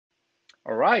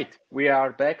All right, we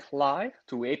are back live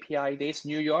to API Days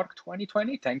New York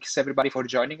 2020. Thanks everybody for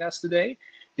joining us today.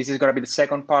 This is going to be the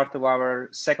second part of our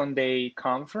second day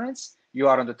conference. You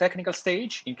are on the technical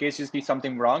stage. In case you see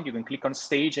something wrong, you can click on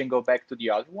stage and go back to the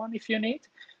other one if you need.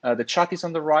 The chat is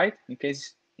on the right in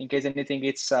case anything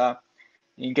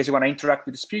in case you want to interact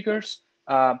with the speakers.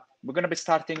 We're going to be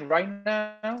starting right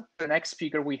now. The next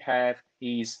speaker we have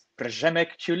is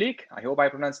Przemek Kulik. I hope I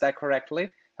pronounced that correctly.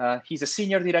 He's a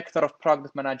Senior Director of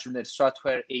Product Management at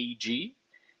Software AG,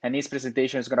 and his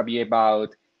presentation is going to be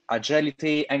about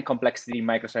agility and complexity in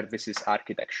microservices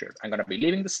architecture. I'm going to be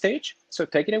leaving the stage, so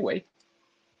take it away.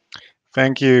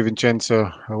 Thank you,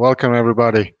 Vincenzo. Welcome,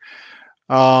 everybody.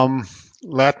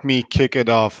 Let me kick it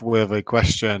off with a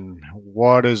question.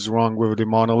 What is wrong with the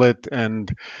monolith,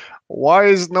 and why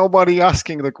is nobody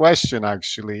asking the question,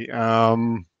 actually?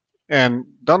 And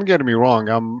don't get me wrong,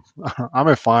 I'm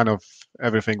a fan of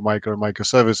everything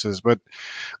microservices, but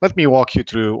let me walk you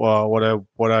through what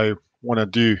I want to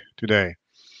do today.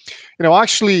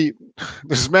 Actually,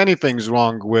 there's many things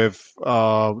wrong with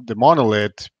the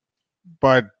monolith,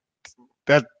 but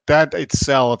that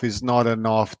itself is not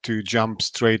enough to jump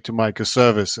straight to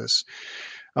microservices.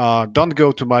 Don't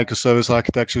go to microservice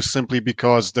architecture simply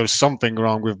because there's something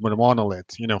wrong with the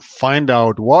monolith. Find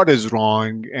out what is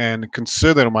wrong and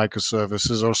consider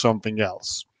microservices or something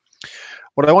else.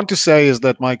 What I want to say is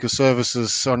that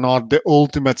microservices are not the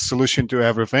ultimate solution to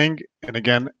everything. And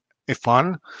again, a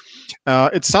fun.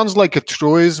 It sounds like a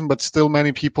truism, but still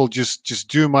many people just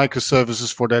do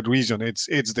microservices for that reason.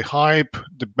 It's the hype,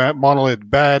 the monolith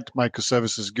bad,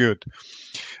 microservices good.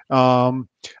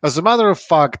 As a matter of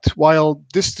fact, while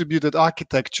distributed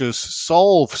architectures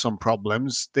solve some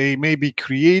problems, they may be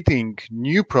creating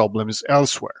new problems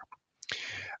elsewhere.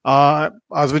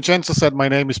 As Vincenzo said, my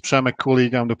name is Przemek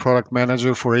Kulik. I'm the product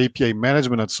manager for API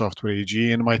management at Software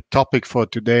AG, and my topic for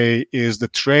today is the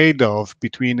trade-off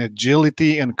between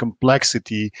agility and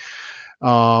complexity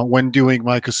when doing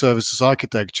microservices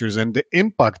architectures and the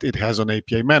impact it has on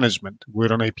API management.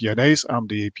 We're on Apidays. I'm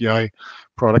the API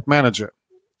product manager.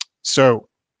 So,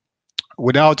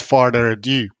 without further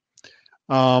ado,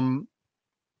 over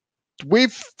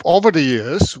the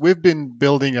years we've been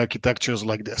building architectures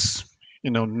like this.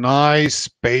 Nice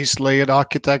base layered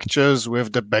architectures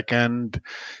with the backend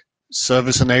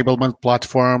service enablement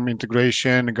platform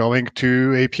integration, going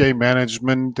to API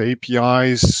management,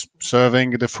 APIs,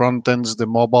 serving the front ends, the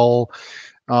mobile,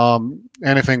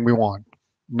 anything we want.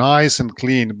 Nice and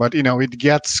clean, but it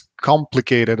gets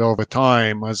complicated over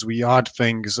time as we add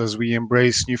things, as we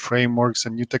embrace new frameworks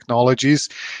and new technologies.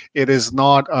 It is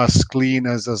not as clean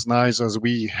as nice as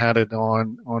we had it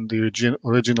on the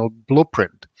original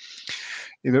blueprint.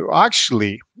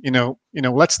 Actually,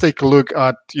 let's take a look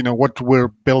at what we're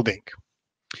building.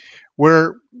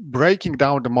 We're breaking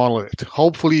down the monolith,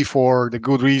 hopefully for the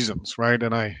good reasons, right?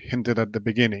 And I hinted at the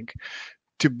beginning,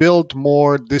 to build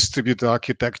more distributed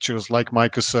architectures like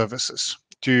microservices.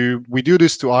 We do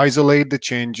this to isolate the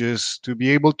changes, to be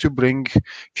able to bring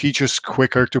features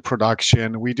quicker to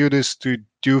production. We do this to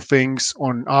do things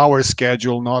on our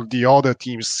schedule, not the other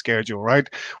team's schedule, right?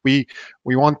 We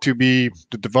want to be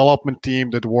the development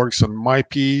team that works on my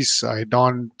piece. I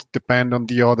don't depend on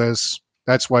the others.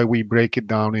 That's why we break it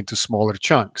down into smaller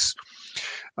chunks.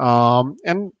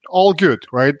 And all good,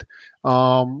 right?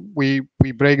 We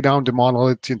break down the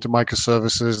monolith into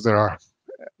microservices. There are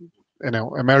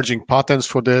emerging patterns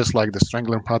for this, like the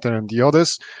Strangler pattern and the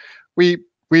others. We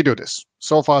do this.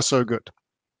 So far, so good.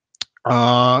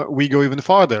 We go even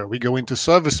farther. We go into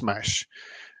service mesh,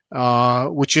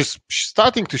 which is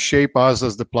starting to shape us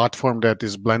as the platform that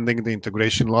is blending the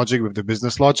integration logic with the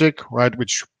business logic, right?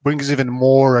 Which brings even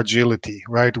more agility,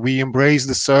 right? We embrace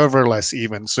the serverless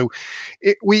even. So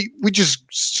we just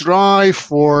strive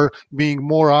for being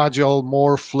more agile,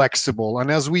 more flexible. And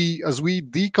as we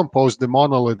decompose the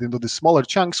monolith into the smaller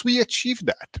chunks, we achieve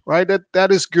that, right?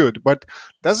 That is good. But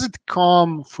does it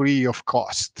come free of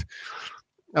cost?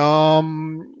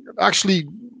 Actually,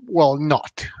 well,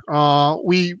 not.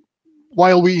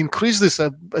 While we increase this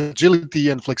agility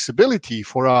and flexibility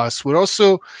for us, we're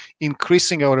also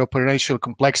increasing our operational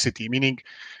complexity. Meaning,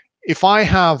 if I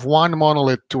have one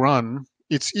monolith to run,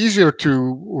 it's easier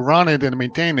to run it and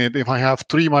maintain it if I have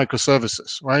 3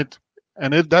 microservices, right?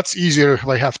 And that's easier if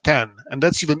I have 10, and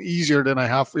that's even easier than I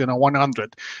have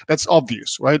 100. That's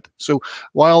obvious, right? So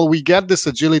while we get this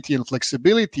agility and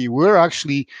flexibility, we're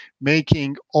actually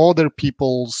making other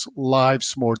people's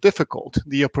lives more difficult.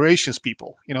 The operations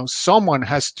people, someone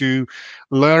has to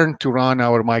learn to run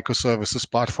our microservices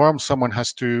platform. Someone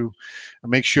has to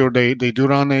make sure they do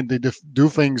run it. They do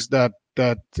things that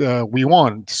we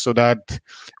want, so that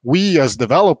we as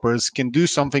developers can do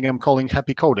something I'm calling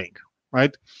happy coding,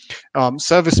 right?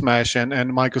 Service mesh and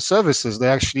microservices, they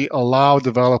actually allow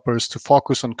developers to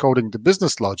focus on coding the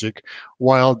business logic,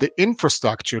 while the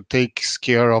infrastructure takes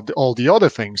care of all the other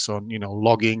things on,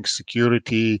 logging,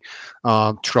 security,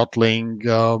 throttling,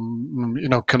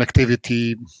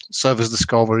 connectivity, service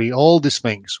discovery, all these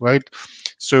things, right?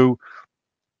 So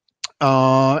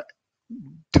uh,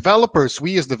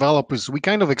 we as developers, we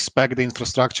kind of expect the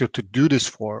infrastructure to do this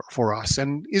for us.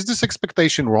 And is this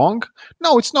expectation wrong?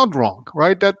 No, it's not wrong,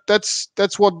 right?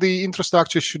 That's what the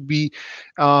infrastructure should be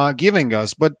giving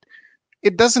us. But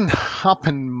it doesn't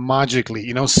happen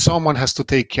magically. Someone has to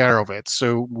take care of it.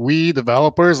 So we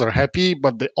developers are happy,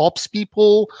 but the ops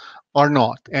people are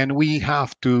not, and we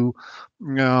have to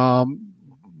um,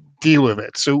 deal with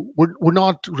it. So we're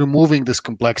not removing this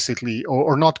complexity,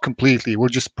 or not completely. We're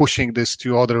just pushing this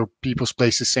to other people's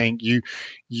places, saying you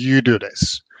do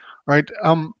this, right?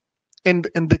 And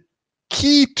the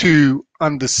key to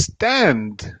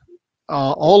understand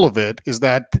all of it is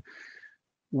that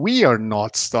we are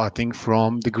not starting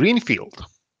from the greenfield,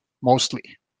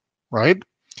 mostly, right?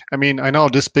 I mean, I know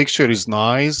this picture is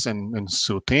nice and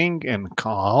soothing and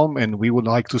calm, and we would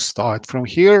like to start from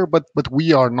here, but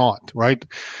we are not, right?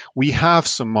 We have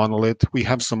some monolith, we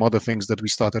have some other things that we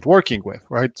started working with,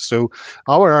 right? So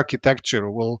our architecture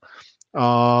will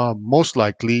most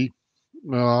likely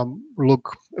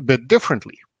look a bit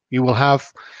differently. We will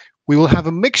have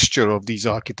a mixture of these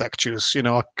architectures,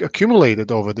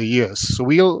 accumulated over the years. So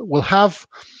we'll have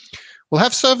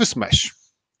service mesh,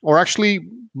 or actually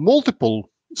multiple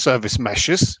service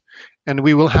meshes, and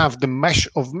we will have the mesh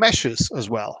of meshes as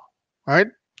well, right?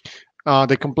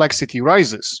 The complexity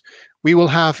rises. We will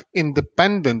have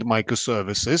independent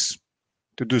microservices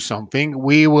to do something.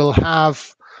 We will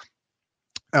have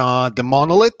the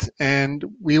monolith, and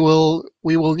we will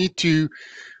need to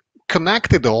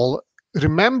connect it all,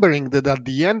 remembering that at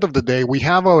the end of the day we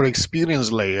have our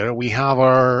experience layer, we have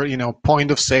our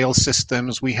point of sale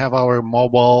systems, we have our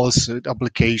mobiles,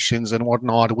 applications and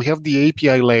whatnot, we have the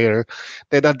API layer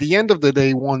that at the end of the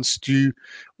day wants to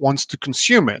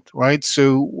consume it, right?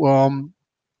 So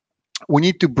we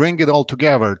need to bring it all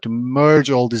together, to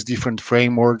merge all these different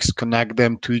frameworks, connect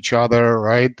them to each other,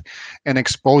 right? And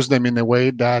expose them in a way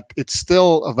that it's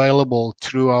still available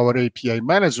through our API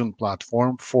management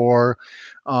platform for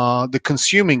the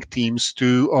consuming teams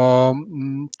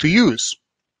to use.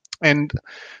 And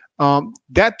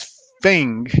that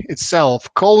thing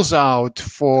itself calls out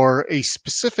for a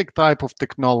specific type of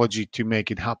technology to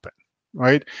make it happen,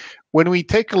 right? When we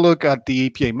take a look at the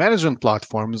API management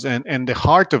platforms and the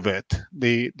heart of it,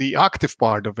 the active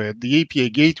part of it, the API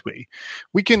gateway,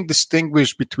 we can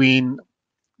distinguish between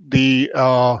the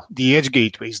edge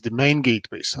gateways, the main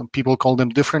gateways. Some people call them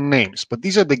different names, but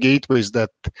these are the gateways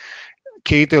that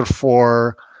cater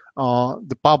for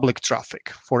the public traffic,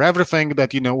 for everything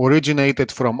that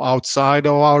originated from outside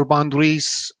of our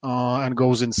boundaries and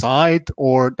goes inside,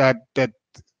 or that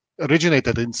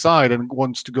originated inside and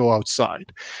wants to go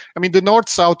outside. I mean, the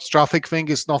north-south traffic thing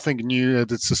is nothing new.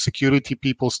 It's a security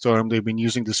people's term. They've been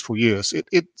using this for years.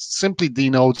 It simply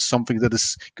denotes something that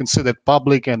is considered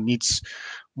public and needs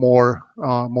more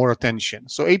attention.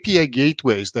 So API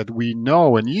gateways that we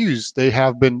know and use, they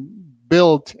have been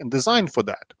built and designed for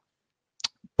that.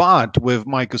 But with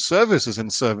microservices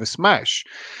and service mesh,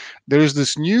 there is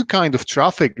this new kind of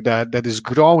traffic that is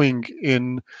growing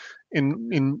in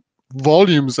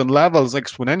volumes and levels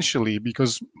exponentially,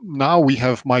 because now we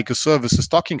have microservices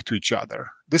talking to each other.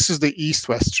 This is the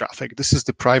east-west traffic. This is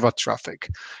the private traffic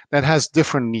that has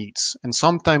different needs, and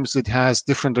sometimes it has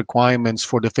different requirements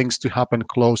for the things to happen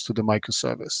close to the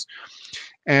microservice.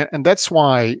 And that's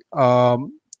why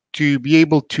to be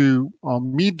able to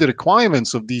meet the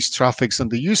requirements of these traffics and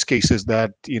the use cases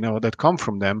that that come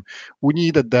from them, we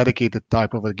need a dedicated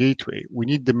type of a gateway. We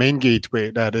need the main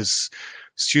gateway that is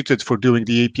suited for doing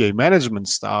the API management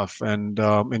stuff and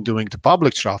doing the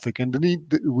public traffic, and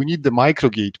we need the micro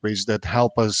gateways that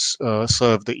help us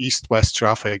serve the east-west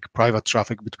traffic, private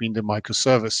traffic between the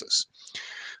microservices,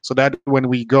 so that when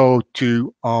we go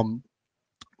to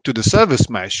the service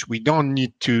mesh, we don't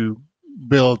need to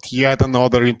build yet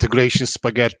another integration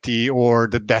spaghetti or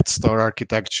the Death Star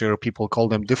architecture. People call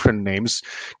them different names,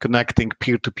 connecting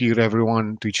peer-to-peer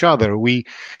everyone to each other. We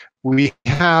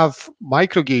have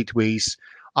micro gateways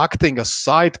acting as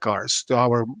sidecars to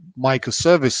our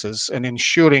microservices and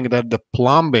ensuring that the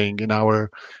plumbing in our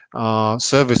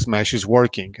service mesh is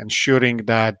working, ensuring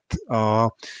that the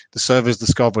service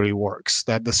discovery works,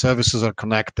 that the services are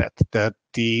connected, that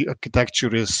the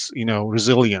architecture is,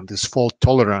 resilient, is fault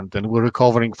tolerant, and we're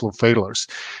recovering from failures.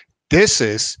 This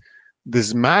is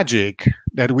this magic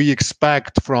that we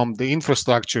expect from the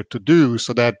infrastructure to do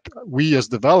so that we as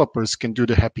developers can do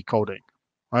the happy coding,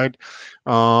 right?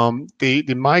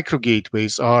 The micro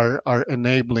gateways are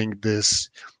enabling this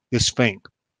thing.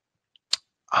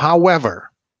 However,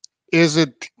 is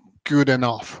it good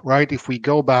enough, right? If we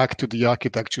go back to the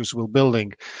architectures we're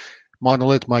building,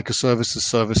 monolith, microservices,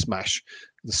 service mesh.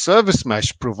 The service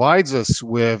mesh provides us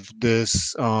with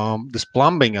this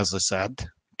plumbing, as I said,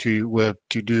 to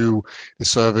do the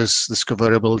service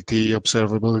discoverability,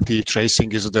 observability,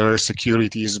 tracing is there,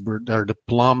 security is there, the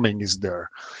plumbing is there.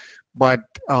 But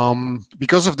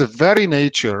because of the very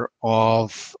nature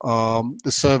of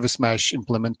the service mesh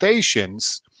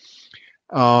implementations,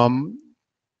 um,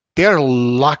 they're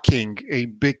lacking a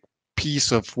big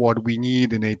piece of what we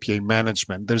need in API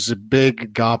management. There's a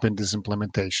big gap in these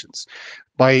implementations.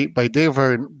 By their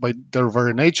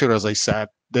very nature, as I said,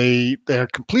 they're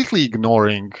completely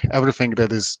ignoring everything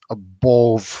that is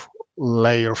above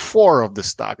layer 4 of the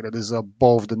stack, that is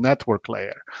above the network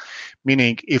layer.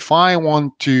 Meaning, if I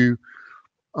want to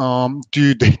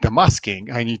do data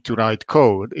masking, I need to write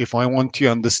code. If I want to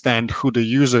understand who the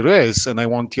user is and I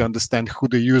want to understand who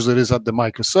the user is at the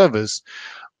microservice,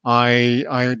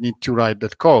 I need to write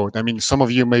that code. I mean, some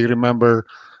of you may remember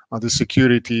the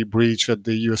security breach at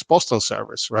the U.S. Postal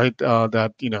Service, right?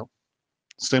 That,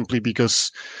 simply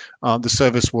because the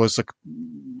service was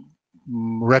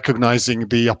recognizing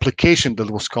the application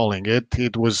that was calling it,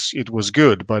 it was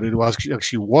good, but it was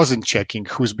actually wasn't checking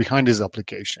who's behind this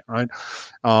application, right?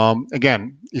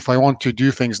 Again, if I want to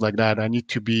do things like that, I need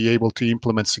to be able to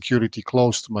implement security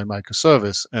close to my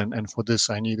microservice, and for this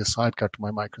I need a sidecar to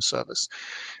my microservice.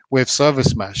 With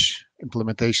service mesh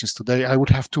implementations today, I would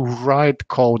have to write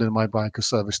code in my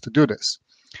microservice to do this.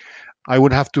 I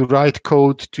would have to write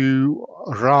code to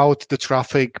route the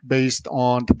traffic based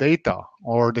on the data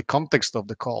or the context of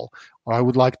the call. Or I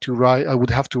would have to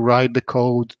write the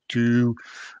code to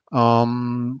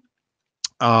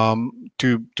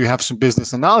to have some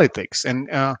business analytics, and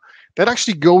that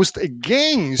actually goes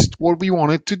against what we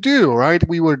wanted to do, right?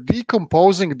 We were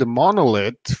decomposing the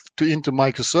monolith into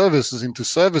microservices, into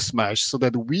service mesh, so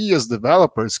that we as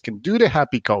developers can do the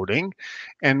happy coding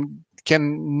and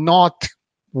can not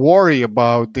worry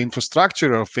about the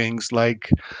infrastructure of things like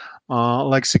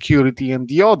security and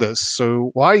the others.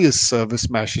 So why is service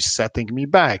mesh is setting me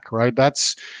back, right?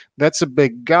 That's a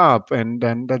big gap, and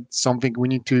that's something we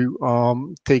need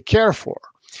to take care for.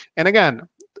 And again,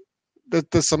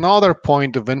 there's another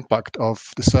point of impact of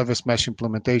the service mesh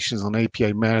implementations on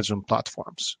API management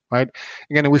platforms, right?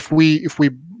 Again, if we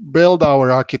build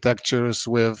our architectures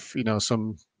with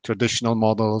some traditional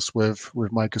models with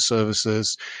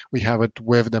microservices, we have it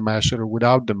with the mesh or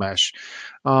without the mesh.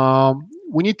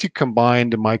 We need to combine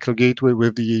the micro gateway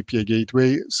with the API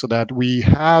gateway so that we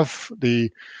have the,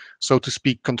 so to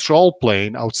speak, control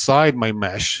plane outside my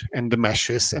mesh and the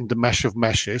meshes and the mesh of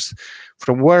meshes,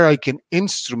 from where I can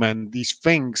instrument these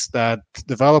things that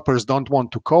developers don't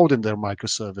want to code in their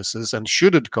microservices and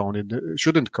shouldn't code in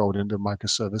their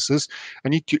microservices. I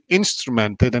need to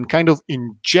instrument it and kind of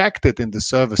inject it in the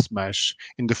service mesh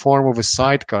in the form of a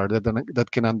sidecar that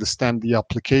can understand the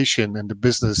application and the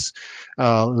business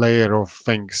layer of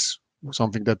things,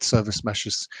 something that service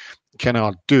meshes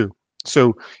cannot do.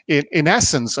 So in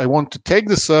essence, I want to take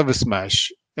the service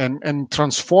mesh and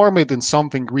transform it in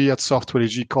something we at Software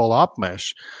AG call App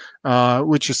Mesh,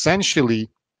 which essentially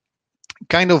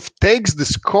kind of takes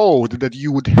this code that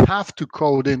you would have to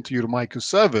code into your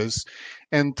microservice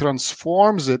and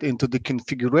transforms it into the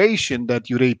configuration that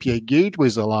your API gateway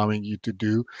is allowing you to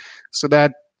do, so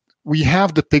that we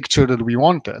have the picture that we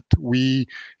wanted. We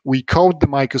code the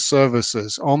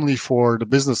microservices only for the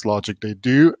business logic they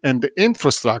do, and the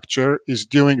infrastructure is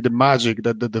doing the magic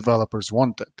that the developers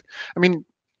wanted. I mean,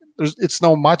 it's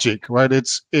no magic, right?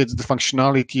 It's the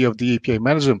functionality of the API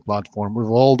management platform with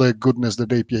all the goodness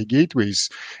that API gateways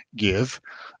give,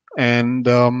 and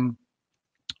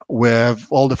with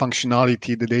all the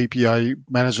functionality that API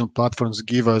management platforms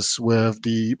give us with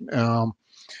the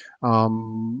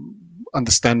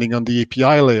understanding on the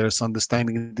API layers,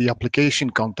 understanding the application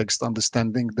context,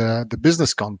 understanding the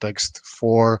business context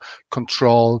for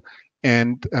control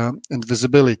and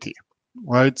visibility,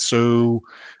 right? So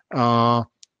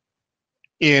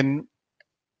in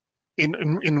in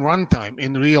runtime,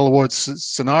 in real world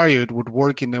scenario, it would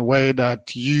work in a way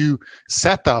that you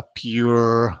set up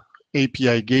your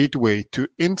API gateway to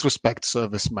introspect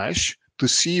service mesh to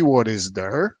see what is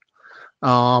there,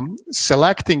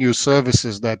 selecting your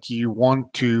services that you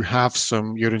want to have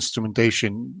your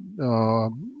instrumentation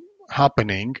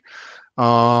happening.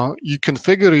 You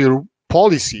configure your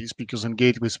policies, because in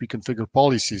gateways we configure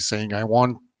policies saying I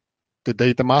want the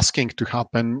data masking to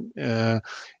happen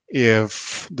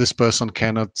if this person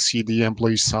cannot see the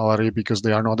employee's salary because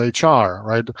they are not HR,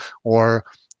 right? Or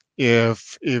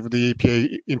if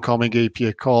the incoming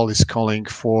API call is calling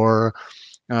for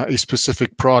a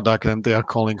specific product and they are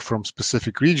calling from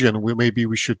specific region, maybe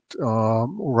we should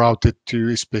route it to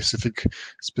a specific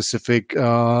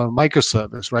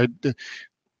microservice, right?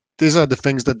 These are the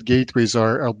things that gateways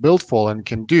are built for and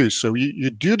can do. So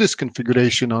you do this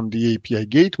configuration on the API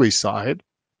gateway side,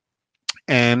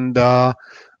 and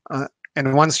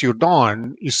once you're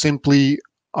done, you simply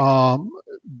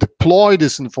deploy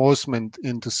this enforcement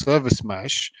into service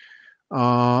mesh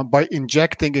by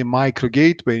injecting a micro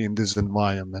gateway in this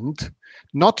environment,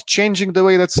 not changing the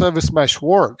way that service mesh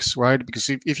works, right? Because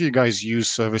if you guys use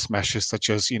service meshes such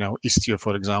as, Istio,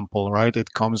 for example, right,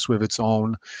 it comes with its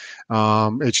own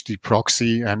HT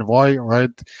proxy envoy,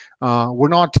 right? We're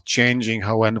not changing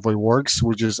how envoy works.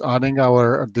 We're just adding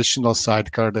our additional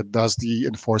sidecar that does the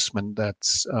enforcement that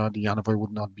the envoy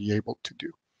would not be able to do.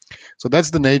 So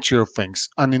that's the nature of things.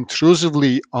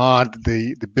 Unintrusively add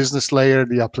the business layer,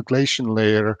 the application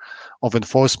layer of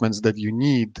enforcements that you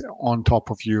need on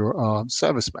top of your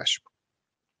service mesh.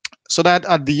 So that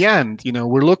at the end,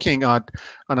 we're looking at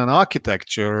an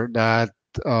architecture that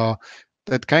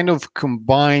kind of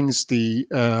combines the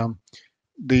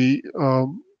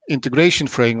integration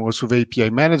frameworks with API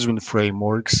management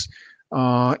frameworks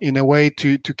in a way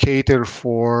to cater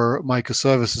for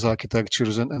microservices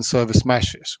architectures and service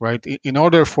meshes, right? In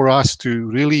order for us to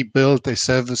really build a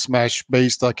service mesh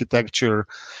based architecture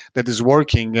that is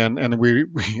working and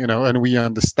we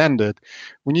understand it,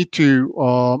 we need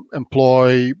to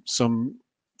employ some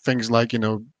things like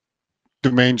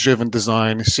domain driven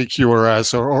design,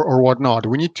 CQRS or whatnot.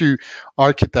 We need to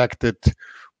architect it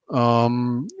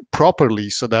properly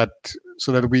so that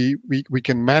we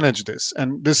can manage this.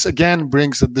 And this again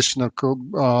brings additional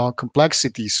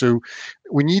complexity. So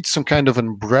we need some kind of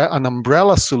an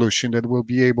umbrella solution that will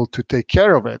be able to take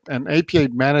care of it. And API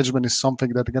management is something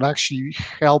that can actually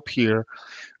help here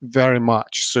very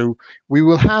much. So we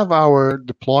will have our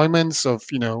deployments of,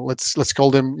 let's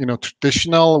call them,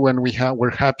 traditional, when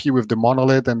we're happy with the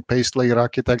monolith and paste layer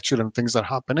architecture and things are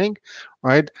happening,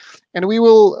 right? And we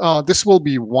will, this will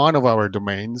be one of our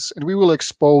domains, and we will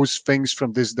expose things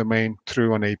from this domain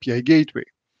through an API gateway.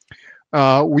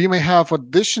 We may have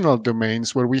additional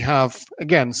domains where we have,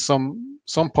 again, some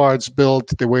parts built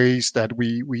the ways that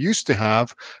we used to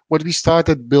have, but we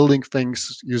started building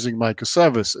things using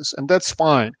microservices, and that's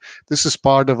fine. This is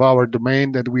part of our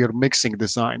domain that we are mixing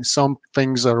design. Some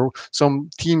teams are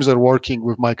working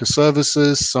with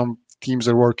microservices, some teams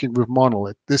are working with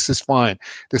monolith. This is fine.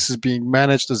 This is being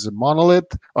managed as a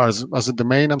monolith, or as a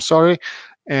domain, I'm sorry.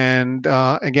 And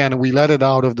again, we let it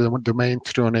out of the domain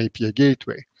through an API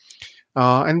gateway.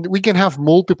 And we can have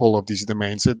multiple of these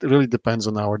domains. It really depends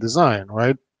on our design,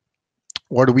 right?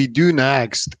 What we do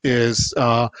next is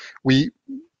we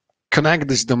connect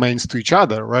these domains to each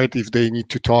other, right? If they need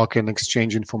to talk and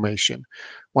exchange information.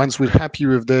 Once we're happy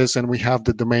with this and we have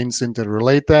the domains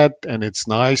interrelated and it's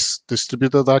nice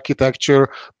distributed architecture,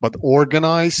 but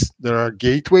organized, there are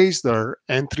gateways, there are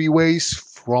entryways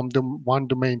from one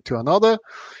domain to another,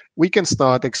 we can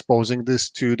start exposing this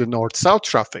to the north-south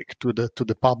traffic, to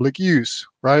the public use,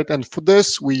 right? And for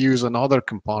this, we use another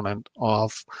component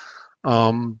of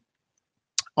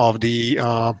the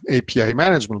API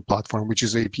management platform, which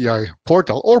is API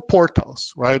portal or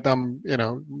portals, right?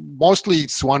 Mostly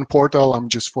it's one portal. I'm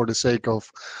just for the sake of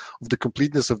the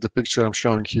completeness of the picture I'm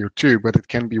showing here too, but it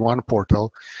can be one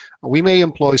portal. We may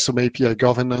employ some API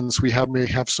governance. We may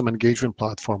have some engagement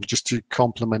platform just to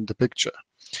complement the picture.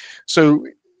 So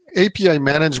API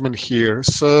management here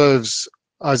serves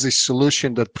as a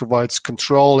solution that provides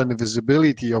control and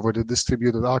visibility over the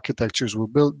distributed architectures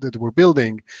that we're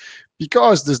building,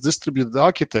 because these distributed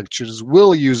architectures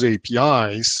will use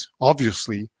APIs,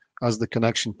 obviously, as the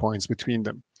connection points between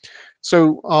them.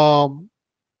 So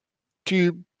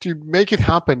to make it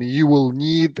happen, you will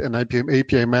need an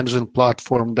API management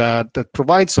platform that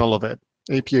provides all of it.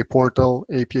 API portal,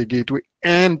 API gateway,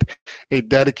 and a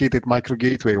dedicated micro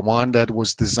gateway, one that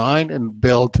was designed and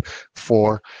built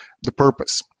for the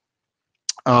purpose.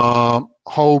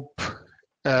 Hope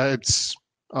it's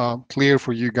clear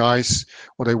for you guys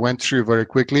what I went through very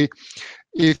quickly.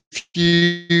 If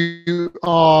you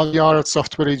already are at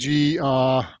Software AG,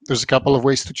 there's a couple of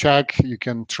ways to check. You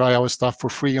can try our stuff for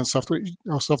free on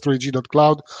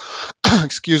softwareag.cloud.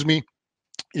 Excuse me.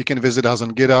 You can visit us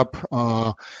on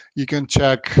GitHub. You can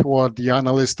check what the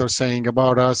analysts are saying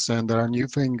about us, and there are new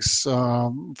things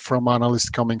from analysts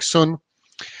coming soon.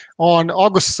 On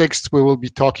August 6th, we will be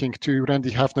talking to Randy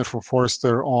Hafner from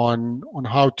Forrester on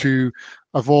how to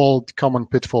avoid common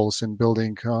pitfalls in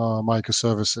building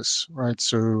microservices, right?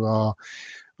 So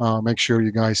make sure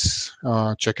you guys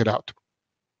check it out.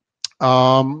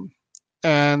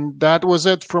 And that was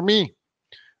it for me.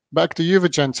 Back to you,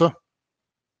 Vincenzo.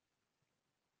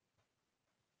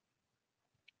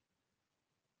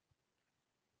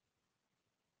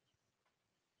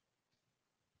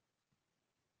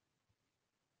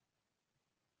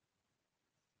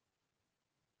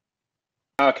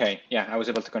 Okay, yeah, I was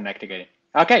able to connect again.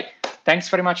 Okay, thanks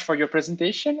very much for your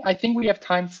presentation. I think we have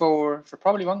time for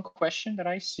probably one question that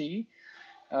I see.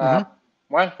 Well,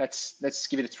 let's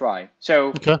give it a try. So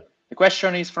Okay. the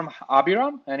question is from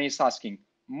Abiram, and he's asking,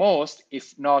 most,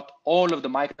 if not all, of the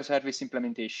microservice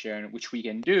implementation which we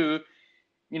can do,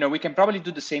 we can probably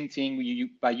do the same thing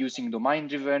by using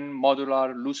domain-driven,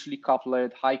 modular, loosely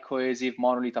coupled, high cohesive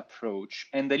monolith approach,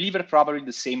 and deliver probably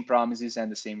the same promises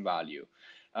and the same value.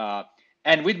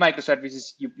 And with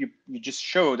microservices, you just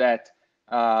show that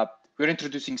we're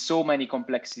introducing so many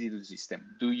complexity to the system.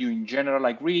 Do you, in general,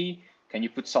 agree? Can you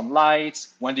put some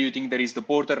lights? When do you think there is the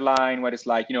borderline where it's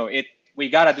like, we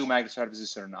gotta do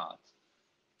microservices or not?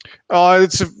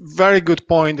 It's a very good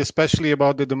point, especially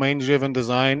about the domain-driven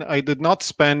design. I did not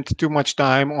spend too much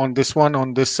time on this one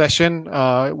on this session.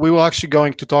 We were actually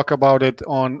going to talk about it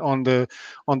on the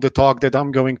talk that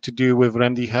I'm going to do with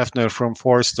Randy Hafner from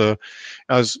Forrester,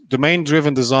 as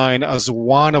domain-driven design as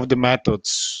one of the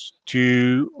methods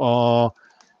to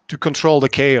control the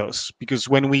chaos. Because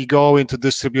when we go into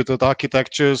distributed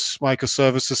architectures,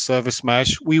 microservices, service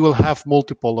mesh, we will have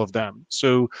multiple of them.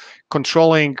 So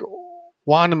controlling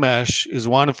one mesh is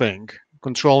one thing,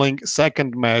 controlling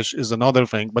second mesh is another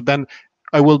thing, but then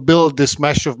I will build this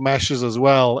mesh of meshes as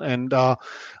well, and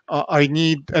I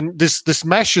need, and this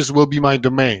meshes will be my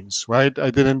domains, right? I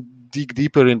didn't dig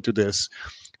deeper into this,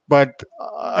 but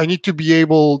I need to be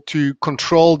able to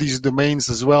control these domains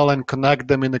as well and connect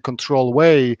them in a control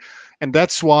way. And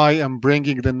that's why I'm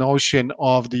bringing the notion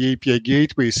of the API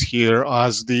gateways here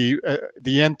as the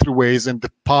entryways and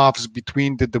the paths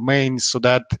between the domains, so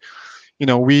that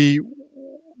we,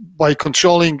 by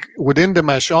controlling within the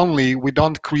mesh only, we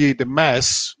don't create a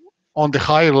mess on the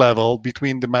higher level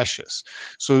between the meshes.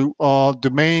 So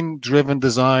domain-driven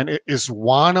design is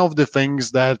one of the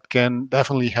things that can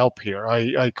definitely help here.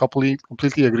 I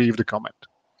completely agree with the comment.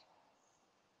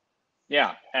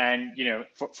 Yeah, and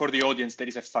for the audience, there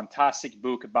is a fantastic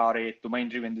book about it,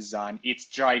 domain-driven design. It's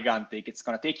gigantic. It's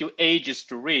going to take you ages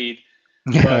to read.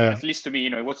 Yeah. But at least to me,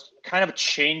 it was kind of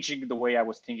changing the way I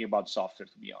was thinking about software,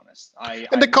 to be honest.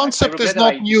 And the concept is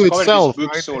not new discovered itself, this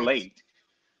book right? so late.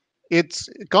 Its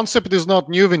concept is not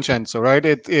new, Vincenzo, right?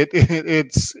 It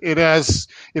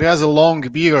has a long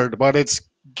beard, but it's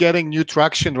getting new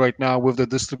traction right now with the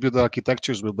distributed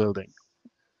architectures we're building.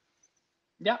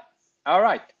 Yeah. All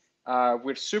right.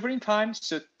 We're super in time,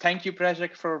 so thank you,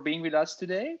 Przemek, for being with us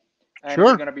today. And Sure.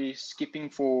 we're going to be skipping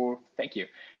for, thank you.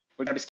 We're going to be